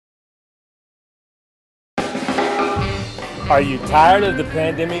Are you tired of the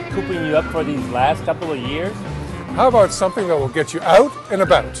pandemic cooping you up for these last couple of years? How about something that will get you out and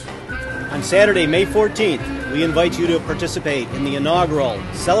about? On Saturday, May 14th, we invite you to participate in the inaugural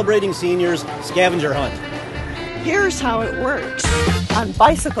Celebrating Seniors Scavenger Hunt. Here's how it works. On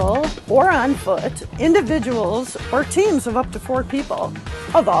bicycle or on foot, individuals or teams of up to 4 people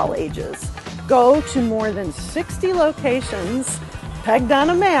of all ages go to more than 60 locations pegged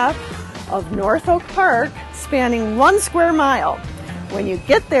on a map of North Oak Park spanning 1 square mile. When you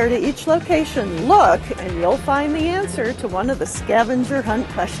get there to each location, look and you'll find the answer to one of the scavenger hunt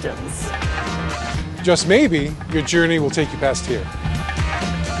questions. Just maybe your journey will take you past here.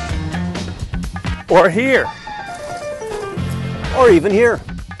 Or here. Or even here.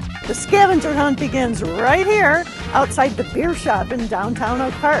 The scavenger hunt begins right here outside the beer shop in downtown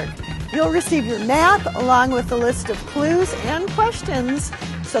Oak Park. You'll receive your map along with a list of clues and questions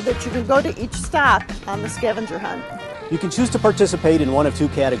so that you can go to each stop on the scavenger hunt. You can choose to participate in one of 2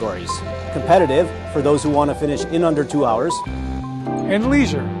 categories. Competitive, for those who want to finish in under 2 hours. And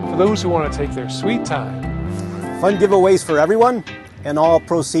leisure, for those who want to take their sweet time. Fun giveaways for everyone, and all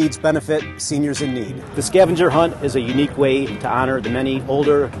proceeds benefit seniors in need. The scavenger hunt is a unique way to honor the many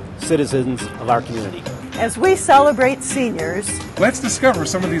older citizens of our community. As we celebrate seniors, Let's discover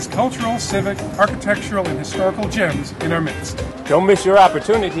some of these cultural, civic, architectural, and historical gems in our midst. Don't miss your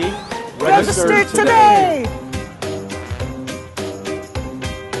opportunity. register today!